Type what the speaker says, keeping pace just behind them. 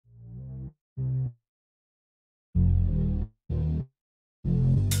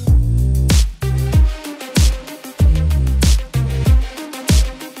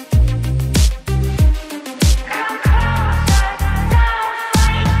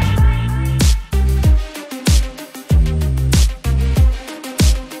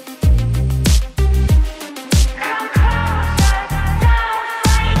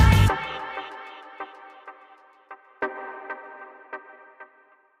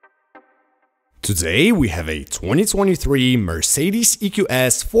Today we have a 2023 Mercedes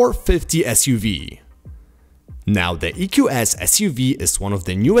EQS 450 SUV. Now the EQS SUV is one of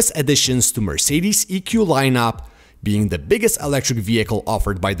the newest additions to Mercedes EQ lineup, being the biggest electric vehicle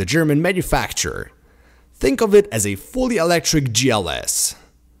offered by the German manufacturer. Think of it as a fully electric GLS.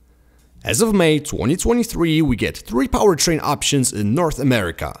 As of May 2023, we get 3 powertrain options in North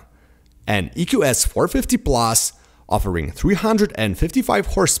America: an EQS 450 Plus, offering 355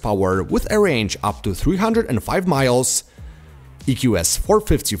 horsepower with a range up to 305 miles, EQS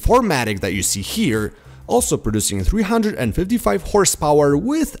 450 4MATIC that you see here, also producing 355 horsepower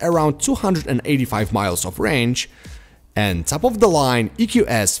with around 285 miles of range, and top of the line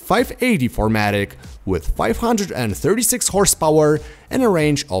EQS 580 4MATIC with 536 horsepower and a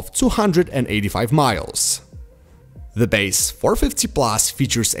range of 285 miles. The base 450 Plus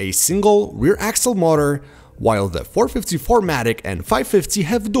features a single rear axle motor, while the 450 4MATIC and 550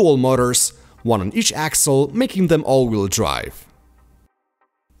 have dual motors, one on each axle, making them all-wheel drive.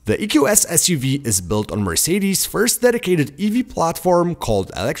 The EQS SUV is built on Mercedes' first dedicated EV platform called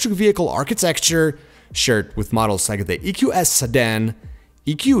Electric Vehicle Architecture, shared with models like the EQS Sedan,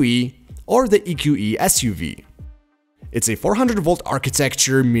 EQE, or the EQE SUV. It's a 400-volt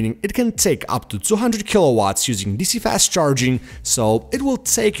architecture, meaning it can take up to 200 kilowatts using DC fast charging, so it will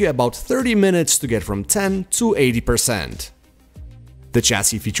take you about 30 minutes to get from 10 to 80%. The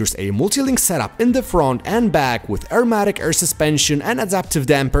chassis features a multi-link setup in the front and back with aromatic air suspension and adaptive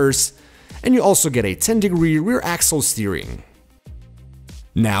dampers, and you also get a 10-degree rear axle steering.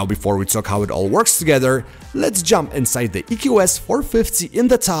 Now, before we talk how it all works together, let's jump inside the EQS 450 in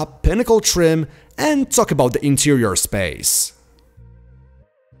the top Pinnacle trim and talk about the interior space.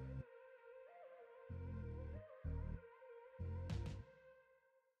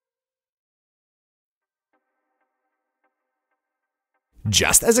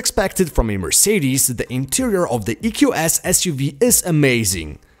 Just as expected from a Mercedes, the interior of the EQS SUV is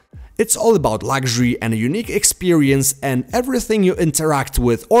amazing. It's all about luxury and a unique experience, and everything you interact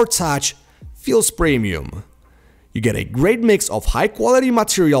with or touch feels premium. You get a great mix of high-quality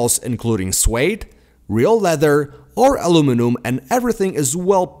materials including suede, real leather, or aluminum, and everything is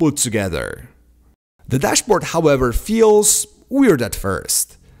well put together. The dashboard, however, feels weird at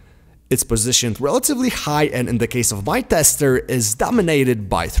first. It's positioned relatively high and, in the case of my tester, is dominated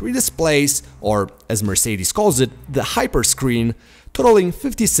by 3 displays, or as Mercedes calls it, the hyperscreen, totaling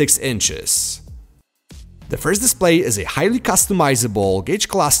 56 inches. The first display is a highly customizable gauge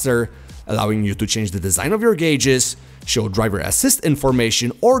cluster, allowing you to change the design of your gauges, show driver assist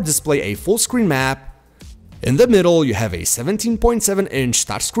information, or display a full screen map. In the middle, you have a 17.7-inch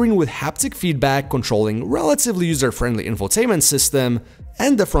touchscreen with haptic feedback controlling relatively user-friendly infotainment system,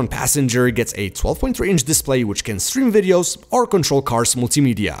 and the front passenger gets a 12.3-inch display which can stream videos or control cars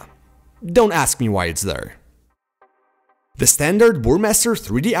multimedia. Don't ask me why it's there. The standard Burmester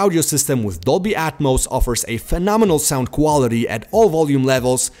 3D audio system with Dolby Atmos offers a phenomenal sound quality at all volume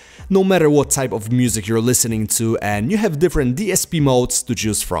levels, no matter what type of music you're listening to, and you have different DSP modes to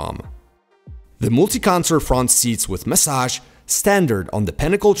choose from. The multi-contour front seats with massage, standard on the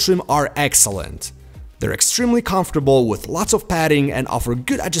Pinnacle trim, are excellent. They're extremely comfortable with lots of padding and offer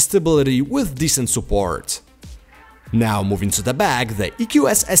good adjustability with decent support. Now, moving to the back, the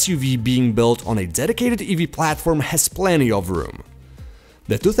EQS SUV, being built on a dedicated EV platform, has plenty of room.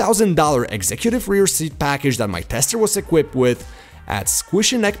 The $2,000 executive rear seat package that my tester was equipped with adds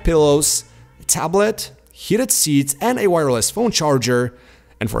squishy neck pillows, a tablet, heated seats, and a wireless phone charger,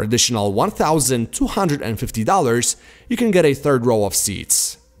 and for additional $1,250, you can get a third row of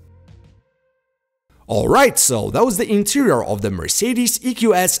seats. Alright, so that was the interior of the Mercedes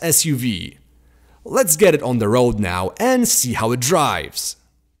EQS SUV. Let's get it on the road now and see how it drives.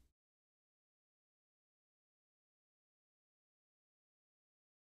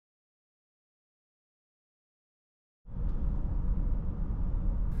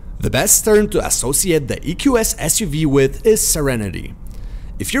 The best term to associate the EQS SUV with is serenity.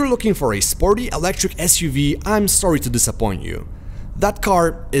 If you're looking for a sporty electric SUV, I'm sorry to disappoint you. That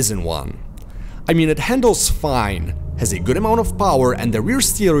car isn't one. I mean, it handles fine, has a good amount of power, and the rear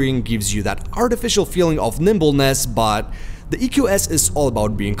steering gives you that artificial feeling of nimbleness, but the EQS is all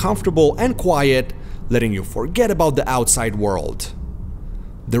about being comfortable and quiet, letting you forget about the outside world.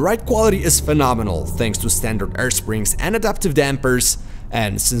 The ride quality is phenomenal thanks to standard air springs and adaptive dampers,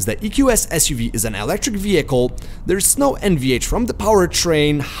 and since the EQS SUV is an electric vehicle, there's no NVH from the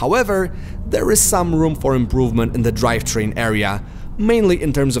powertrain. However, there is some room for improvement in the drivetrain area, mainly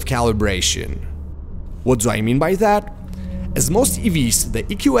in terms of calibration. What do I mean by that? As most EVs, the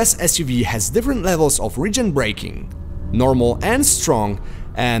EQS SUV has different levels of regen braking. Normal and strong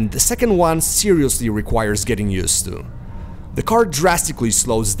and the second one seriously requires getting used to. The car drastically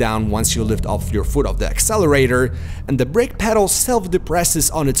slows down once you lift off your foot off the accelerator, and the brake pedal self-depresses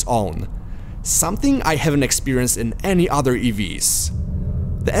on its own, something I haven't experienced in any other EVs.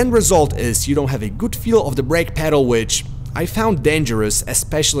 The end result is you don't have a good feel of the brake pedal, which I found dangerous,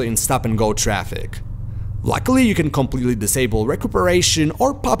 especially in stop-and-go traffic. Luckily, you can completely disable recuperation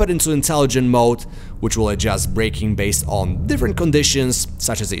or pop it into intelligent mode, which will adjust braking based on different conditions,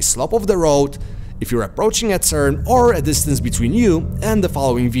 such as a slope of the road, if you're approaching a turn, or a distance between you and the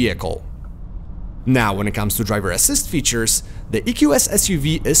following vehicle. Now, when it comes to driver assist features, the EQS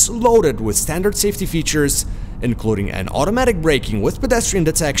SUV is loaded with standard safety features, including an automatic braking with pedestrian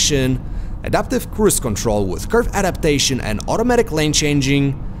detection, adaptive cruise control with curve adaptation and automatic lane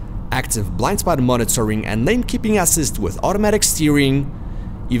changing, active blind spot monitoring and lane keeping assist with automatic steering,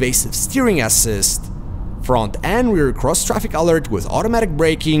 evasive steering assist, front and rear cross traffic alert with automatic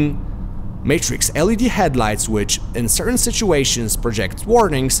braking, matrix LED headlights which in certain situations project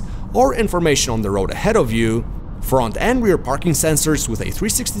warnings or information on the road ahead of you, front and rear parking sensors with a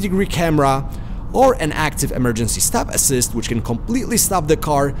 360-degree camera, or an active emergency stop assist which can completely stop the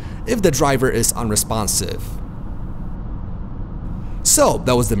car if the driver is unresponsive. So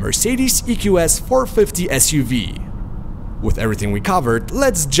that was the Mercedes EQS 450 SUV. With everything we covered,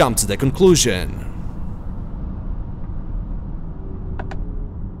 let's jump to the conclusion.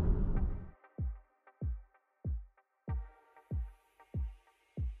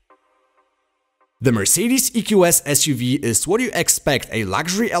 The Mercedes EQS SUV is what you expect a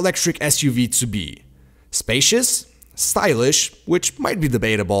luxury electric SUV to be. Spacious, stylish, which might be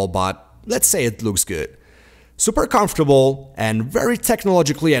debatable, but let's say it looks good. Super comfortable and very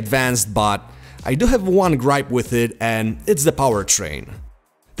technologically advanced, but I do have one gripe with it, and it's the powertrain.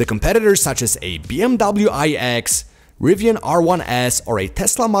 The competitors such as a BMW iX, Rivian R1S or a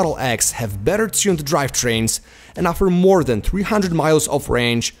Tesla Model X have better tuned drivetrains and offer more than 300 miles of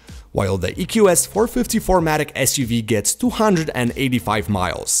range, while the EQS 450 4MATIC SUV gets 285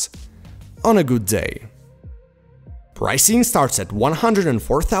 miles. On a good day. Pricing starts at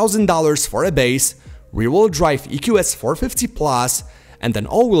 $104,000 for a base, rear-wheel drive EQS 450 Plus, and an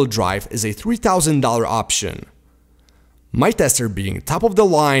all-wheel drive is a $3,000 option. My tester, being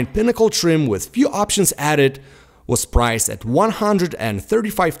top-of-the-line Pinnacle trim with few options added, was priced at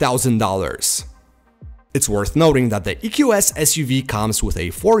 $135,000. It's worth noting that the EQS SUV comes with a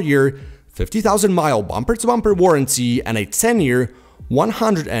 4-year, 50,000-mile bumper-to-bumper warranty and a 10-year,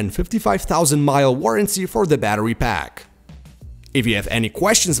 155,000-mile warranty for the battery pack. If you have any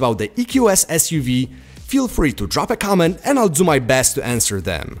questions about the EQS SUV, feel free to drop a comment and I'll do my best to answer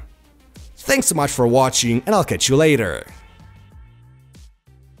them. Thanks so much for watching, and I'll catch you later.